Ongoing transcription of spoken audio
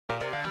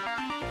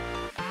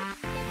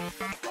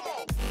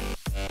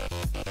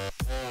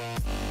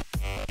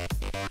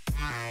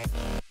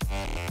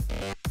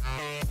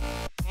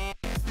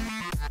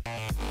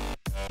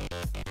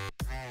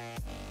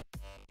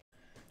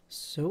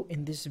So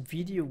in this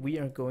video we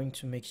are going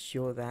to make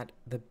sure that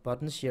the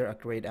buttons here are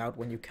grayed out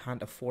when you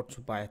can't afford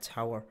to buy a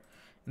tower.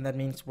 And that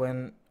means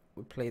when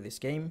we play this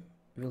game,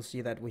 we'll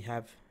see that we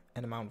have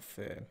an amount of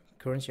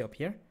currency up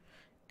here,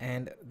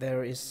 and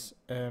there is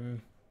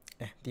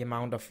the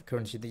amount of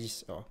currency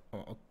these or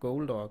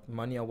gold or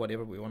money or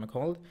whatever we want to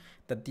call it,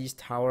 that these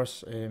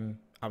towers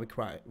are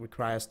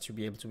requires to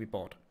be able to be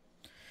bought.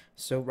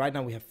 So right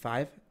now we have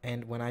 5,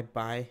 and when I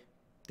buy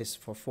this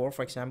for 4,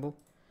 for example,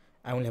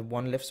 I only have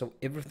 1 left, so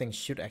everything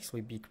should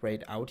actually be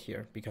grayed out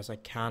here because I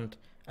can't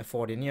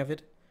afford any of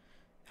it.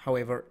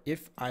 However,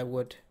 if I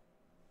would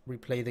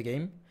replay the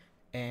game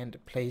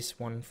and place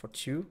 1 for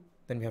 2,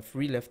 then we have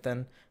 3 left,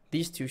 then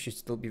these 2 should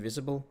still be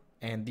visible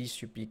and these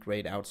should be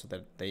grayed out so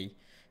that they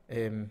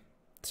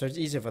so it's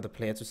easier for the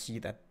player to see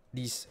that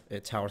these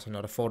towers are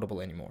not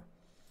affordable anymore.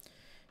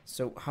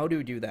 So how do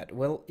we do that?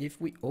 Well,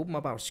 if we open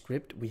up our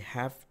script, we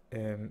have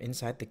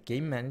inside the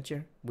game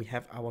manager, we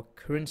have our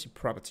currency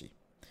property.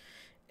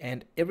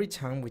 And every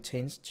time we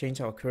change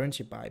our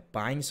currency by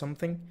buying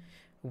something,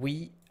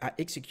 we are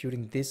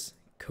executing this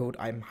code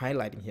I'm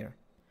highlighting here.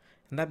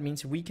 And that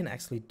means we can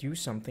actually do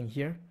something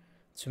here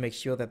to make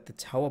sure that the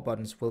tower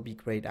buttons will be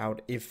grayed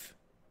out if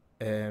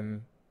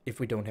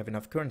we don't have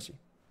enough currency.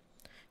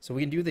 So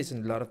we can do this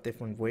in a lot of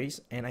different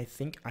ways, and I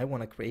think I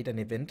want to create an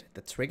event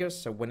that triggers,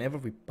 so whenever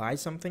we buy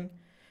something,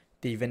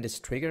 the event is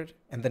triggered,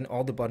 and then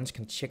all the buttons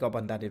can check up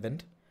on that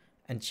event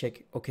and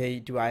check, okay,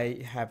 do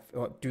I have,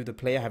 or do the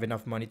player have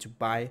enough money to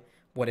buy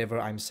whatever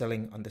I'm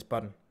selling on this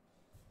button?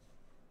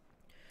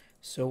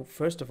 So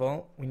first of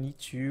all, we need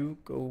to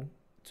go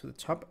to the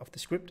top of the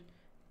script,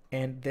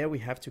 and there we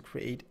have to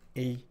create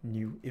a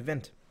new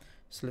event.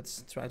 So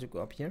let's try to go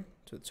up here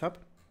to the top,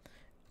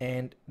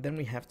 and then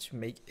we have to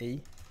make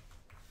a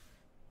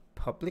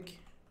public.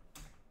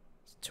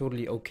 It's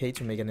totally okay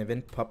to make an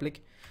event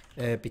public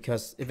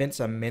because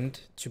events are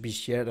meant to be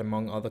shared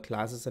among other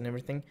classes and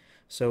everything.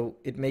 So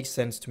it makes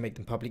sense to make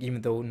them public,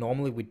 even though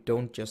normally we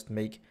don't just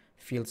make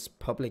fields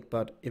public,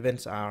 but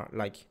events are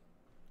like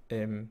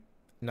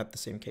not the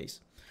same case.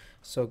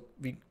 So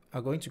we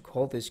are going to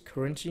call this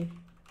currency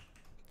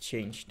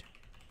changed,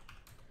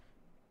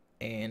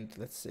 and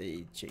let's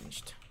say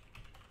changed.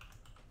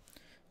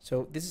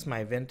 So this is my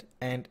event,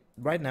 and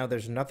right now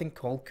there's nothing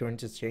called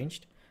currency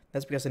changed.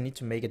 That's because I need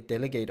to make a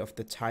delegate of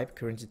the type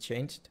currency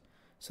changed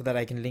so that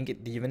I can link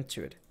the event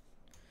to it.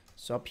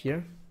 So up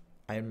here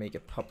I make a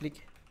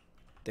public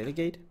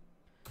delegate,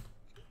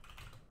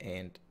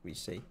 and we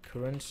say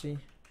currency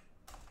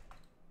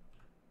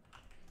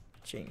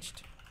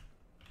changed.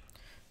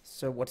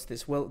 So what's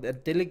this? Well, the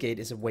delegate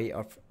is a way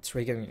of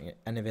triggering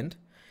an event,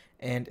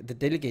 and the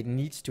delegate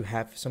needs to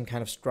have some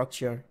kind of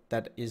structure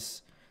that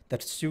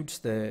suits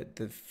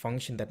the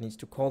function that needs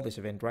to call this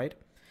event, right?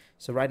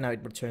 So right now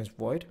it returns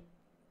void.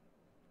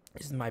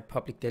 This is my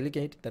public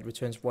delegate that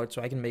returns void,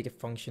 so I can make a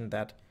function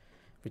that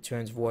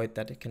returns void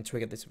that it can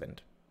trigger this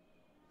event.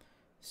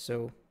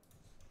 So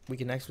we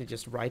can actually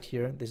just write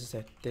here, this is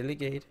a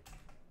delegate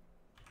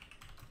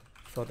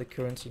for the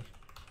currency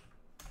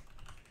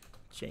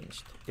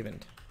changed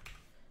event.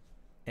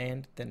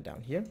 And then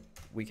down here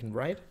we can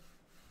write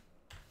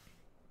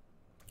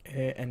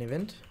an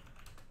event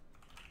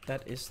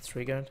that is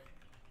triggered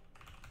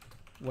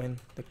when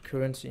the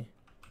currency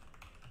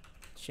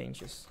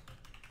changes.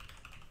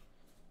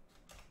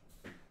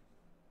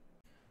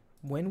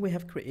 When we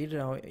have created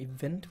our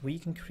event, we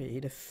can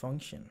create a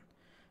function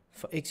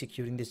for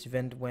executing this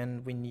event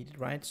when we need it,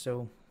 right?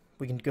 So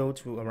we can go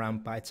to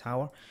around buy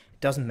tower. It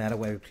doesn't matter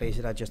where we place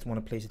it, I just want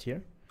to place it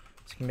here.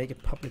 So we can make a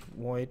public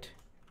void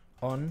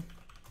on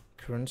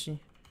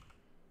currency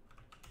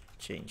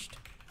changed.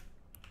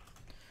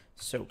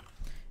 So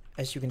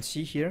as you can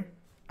see here,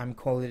 I'm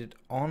calling it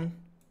on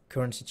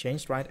currency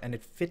changed, right? And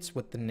it fits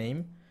with the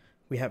name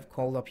we have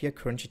called up here,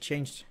 currency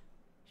changed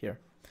here.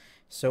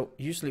 So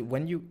usually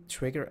when you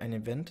trigger an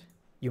event,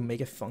 you make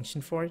a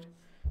function for it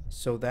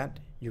so that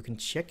you can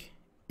check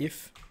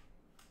if,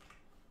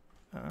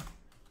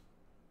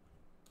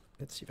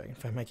 let's see if I can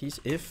find my keys,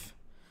 if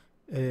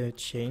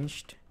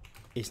changed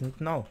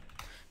isn't null.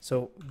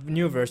 So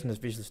new version of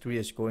Visual Studio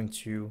is going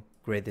to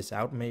gray this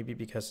out maybe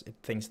because it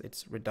thinks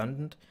it's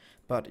redundant,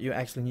 but you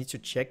actually need to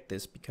check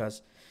this,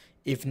 because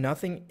if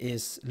nothing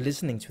is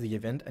listening to the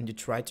event and you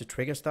try to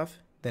trigger stuff,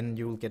 then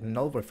you will get a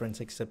null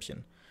reference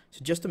exception. So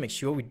just to make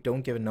sure we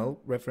don't get a null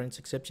reference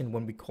exception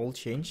when we call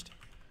changed,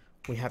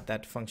 we have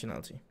that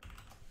functionality.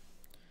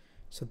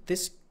 So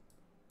this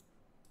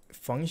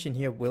function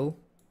here will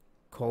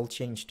call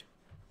changed.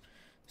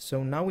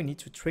 So now we need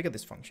to trigger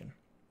this function.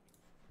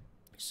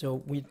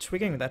 So we're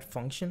triggering that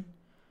function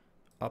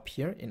up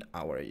here in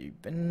our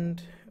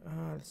event,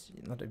 let's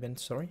see, not event,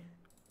 sorry,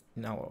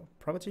 in our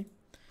property.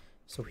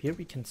 So here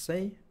we can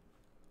say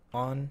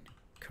on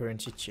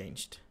currency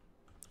changed.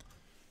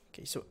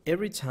 Okay, so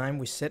every time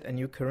we set a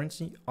new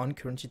currency, on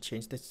currency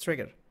changed, that's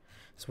triggered.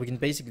 So we can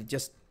basically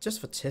just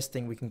for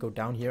testing, we can go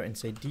down here and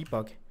say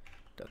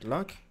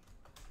debug.log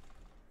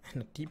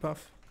and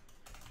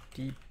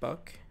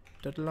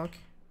debug.log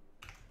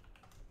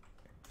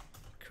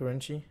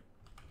currency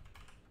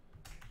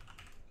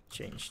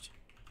changed.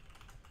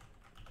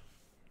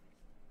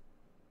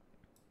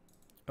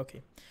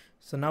 Okay,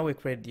 so now we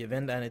created the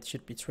event and it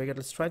should be triggered.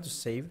 Let's try to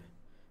save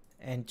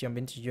and jump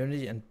into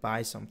Unity and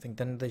buy something.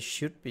 Then they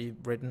should be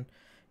written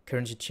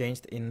currency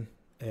changed in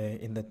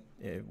the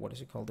what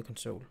is it called, the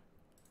console.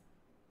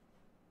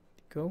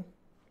 Go.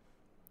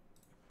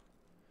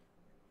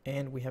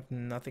 And we have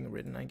nothing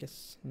written, I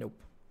guess. Nope.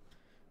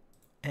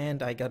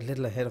 And I got a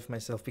little ahead of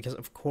myself because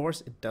of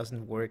course it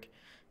doesn't work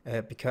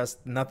because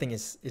nothing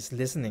is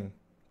listening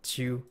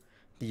to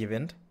the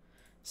event.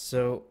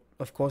 So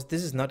of course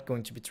this is not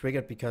going to be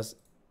triggered because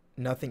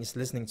nothing is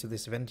listening to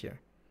this event here,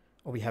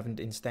 or we haven't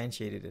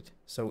instantiated it.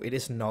 So it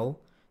is null,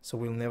 so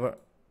we'll never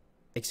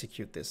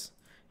execute this.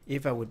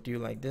 If I would do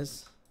like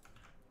this,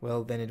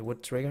 well then it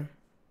would trigger,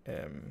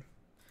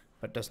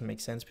 but it doesn't make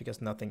sense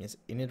because nothing is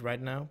in it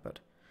right now. But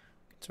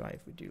we can try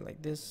if we do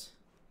like this,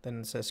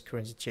 then it says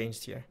currency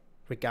changed here,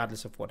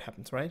 regardless of what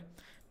happens, right?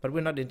 But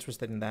we're not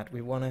interested in that.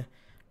 We want to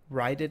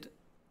write it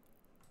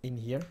in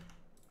here,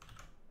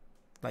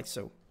 like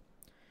so.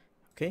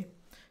 Okay,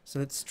 so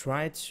let's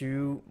try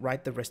to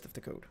write the rest of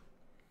the code.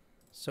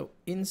 So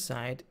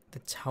inside the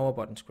tower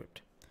button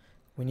script,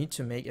 we need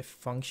to make a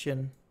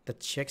function that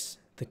checks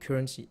the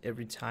currency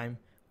every time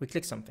we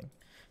click something.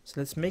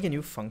 So let's make a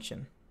new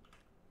function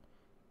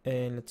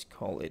and let's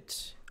call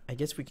it, I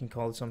guess we can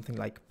call it something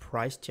like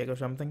price check or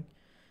something.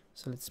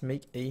 So let's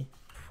make a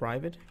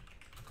private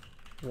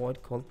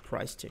void called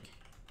price check.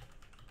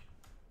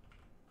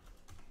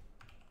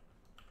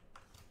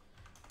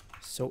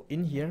 So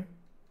in here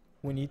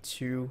we need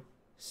to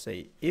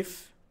say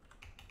if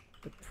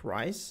the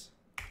price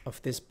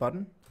of this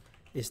button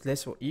is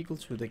less or equal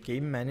to the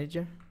game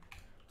manager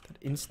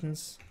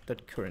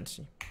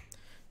instance.currency.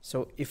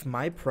 So if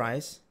my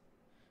price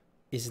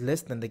is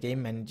less than the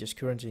game manager's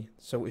currency,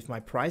 so if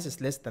my price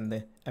is less than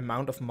the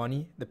amount of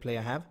money the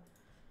player have,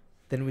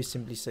 then we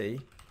simply say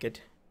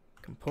get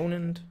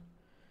component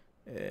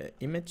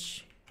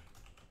image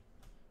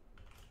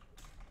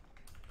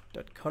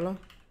dot color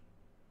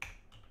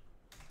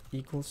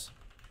equals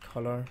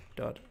color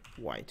dot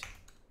white.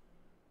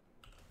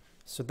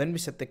 So then we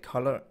set the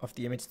color of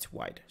the image to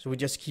white. So we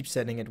just keep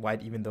setting it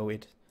white even though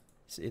it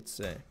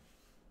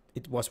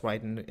was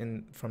white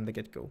in from the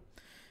get-go.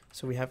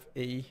 So we have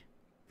a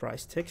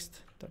price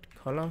text dot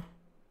color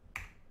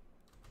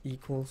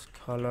equals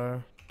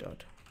color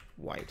dot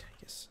white.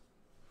 Yes.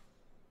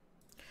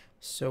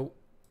 So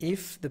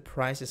if the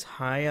price is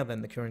higher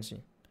than the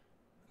currency,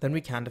 then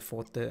we can't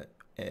afford the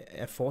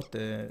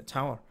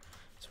tower.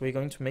 So we're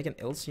going to make an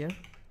else here.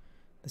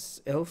 This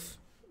is else.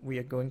 We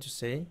are going to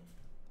say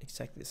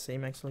exactly the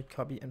same, actually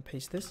copy and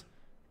paste this,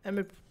 and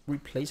we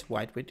replace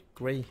white with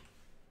gray,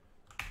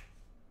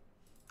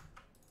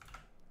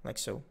 like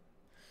so.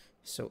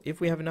 So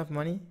if we have enough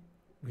money,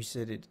 we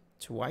set it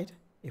to white.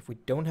 If we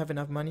don't have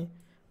enough money,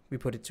 we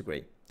put it to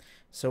gray.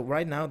 So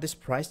right now this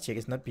price check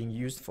is not being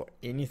used for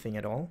anything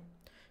at all.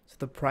 So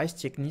the price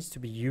check needs to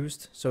be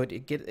used so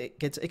it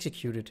gets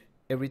executed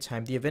every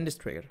time the event is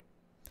triggered.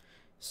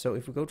 So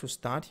if we go to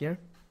start here,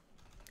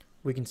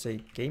 we can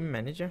say game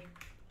manager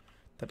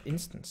dot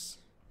instance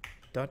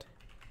dot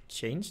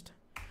changed.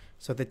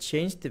 So the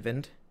changed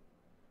event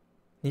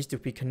needs to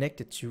be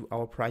connected to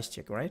our price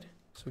check, right?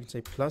 So we can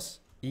say plus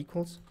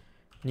equals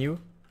new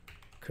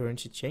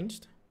currency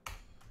changed,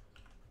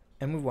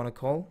 and we want to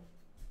call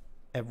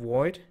a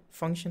void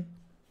function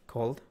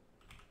called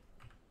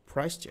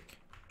price check,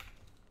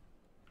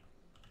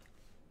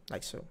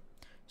 like so.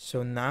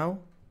 So now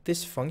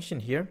this function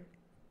here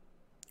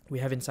we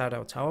have inside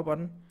our tower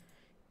button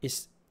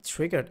is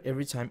triggered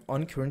every time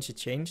on currency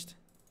changed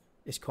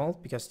is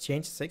called, because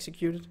change is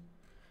executed,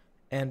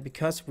 and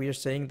because we are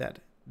saying that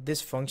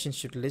this function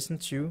should listen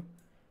to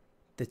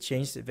the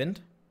changed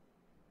event,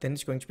 then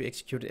it's going to be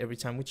executed every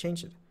time we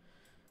change it.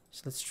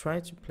 So let's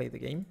try to play the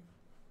game.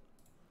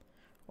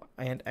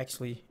 And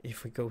actually,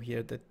 if we go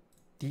here, the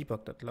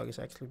debug.log is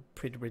actually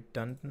pretty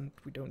redundant.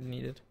 We don't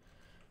need it.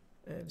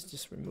 Let's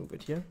just remove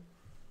it here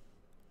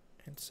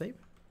and save.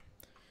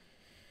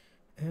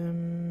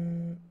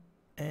 And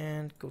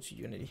go to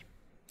Unity.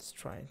 Let's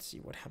try and see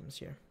what happens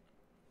here.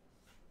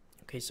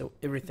 Okay, so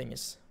everything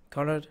is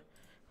colored.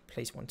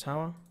 Place one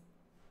tower.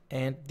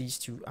 And these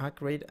two are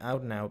grayed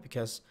out now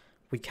because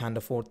we can't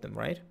afford them,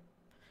 right?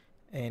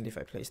 And if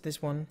I place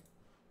this one,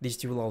 these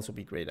two will also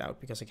be grayed out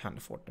because I can't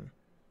afford them.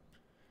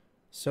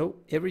 So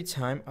every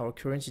time our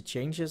currency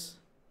changes,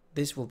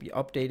 this will be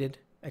updated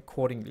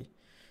accordingly.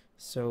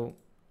 So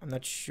I'm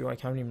not sure, I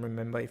can't even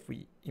remember if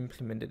we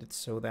implemented it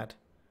so that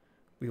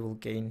we will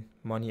gain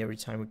money every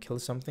time we kill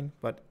something,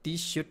 but these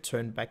should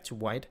turn back to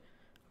white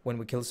when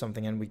we kill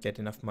something and we get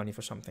enough money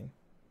for something.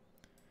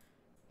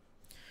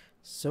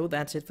 So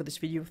that's it for this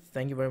video.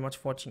 Thank you very much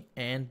for watching,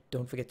 and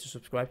don't forget to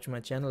subscribe to my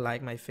channel,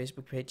 like my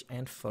Facebook page,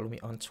 and follow me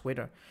on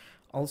Twitter.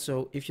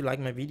 Also, if you like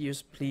my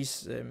videos,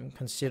 please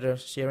consider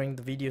sharing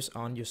the videos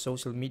on your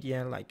social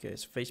media like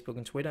Facebook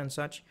and Twitter and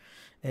such.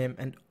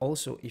 And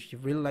also, if you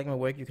really like my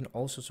work, you can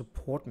also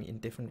support me in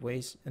different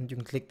ways, and you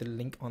can click the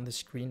link on the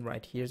screen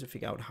right here to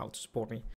figure out how to support me.